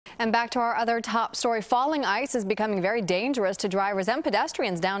And back to our other top story, falling ice is becoming very dangerous to drivers and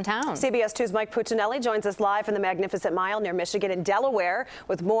pedestrians downtown. CBS 2's Mike Puccinelli joins us live from the Magnificent Mile near Michigan and Delaware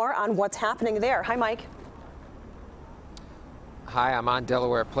with more on what's happening there. Hi, Mike. Hi, I'm on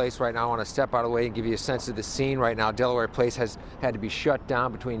Delaware Place right now. I want to step out of the way and give you a sense of the scene right now. Delaware Place has had to be shut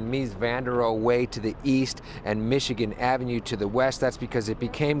down between Mies van der Rohe Way to the east and Michigan Avenue to the west. That's because it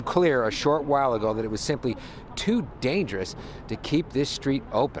became clear a short while ago that it was simply too dangerous to keep this street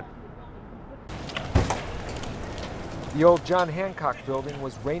open. The old John Hancock building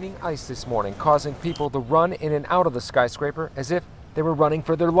was raining ice this morning, causing people to run in and out of the skyscraper as if they were running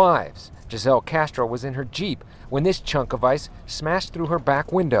for their lives. Giselle Castro was in her Jeep when this chunk of ice smashed through her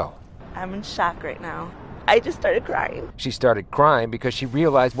back window. I'm in shock right now. I just started crying. She started crying because she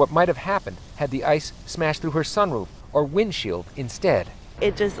realized what might have happened had the ice smashed through her sunroof or windshield instead.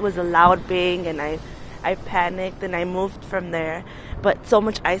 It just was a loud bang, and I panicked and I moved from there. But so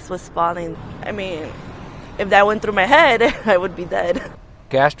much ice was falling. I mean, if that went through my head, I would be dead.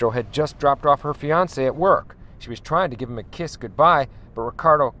 Castro had just dropped off her fiancé at work. She was trying to give him a kiss goodbye, but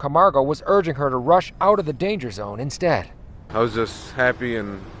Ricardo Camargo was urging her to rush out of the danger zone instead. I was just happy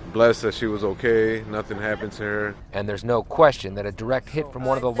and blessed that she was okay. Nothing happened to her. And there's no question that a direct hit from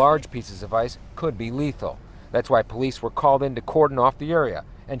one of the large pieces of ice could be lethal. That's why police were called in to cordon off the area,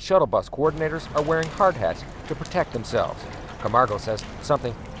 and shuttle bus coordinators are wearing hard hats to protect themselves. Camargo says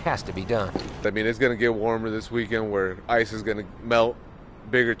something has to be done. I mean, it's going to get warmer this weekend where ice is going to melt.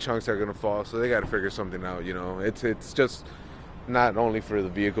 Bigger chunks are going to fall, so they got to figure something out, you know. It's just not only for the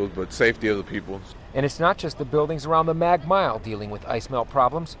vehicles, but safety of the people. And it's not just the buildings around the Mag Mile dealing with ice melt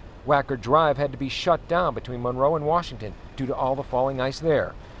problems. Wacker Drive had to be shut down between Monroe and Washington due to all the falling ice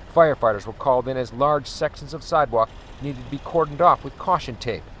there. Firefighters were called in as large sections of sidewalk needed to be cordoned off with caution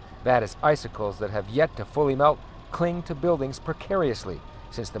tape. That is, icicles that have yet to fully melt cling to buildings precariously,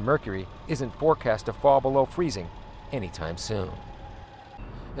 since the mercury isn't forecast to fall below freezing anytime soon.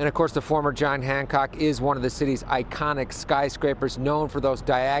 And of course, the former John Hancock is one of the city's iconic skyscrapers, known for those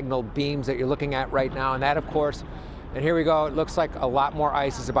diagonal beams that you're looking at right now. And that, of course, and here we go, it looks like a lot more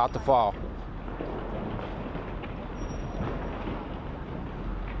ice is about to fall.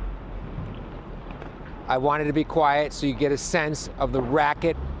 I wanted to be quiet so you get a sense of the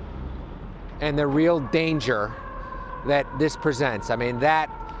racket and the real danger that this presents. I mean, that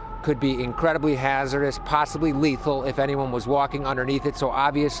could be incredibly hazardous, possibly lethal if anyone was walking underneath it. So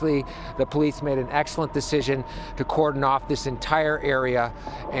obviously the police made an excellent decision to cordon off this entire area.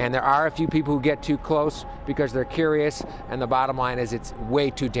 And there are a few people who get too close because they're curious. And the bottom line is it's way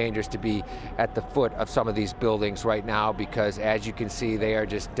too dangerous to be at the foot of some of these buildings right now, because as you can see, they are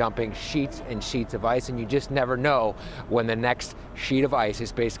just dumping sheets and sheets of ice, and you just never know when the next sheet of ice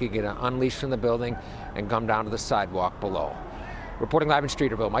is basically going to unleash from the building and come down to the sidewalk below. Reporting live in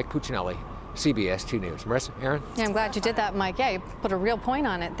Streeterville, Mike Puccinelli, CBS 2 News. Marissa, Aaron? Yeah, I'm glad you did that, Mike. Yeah, you put a real point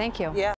on it. Thank you. Yeah.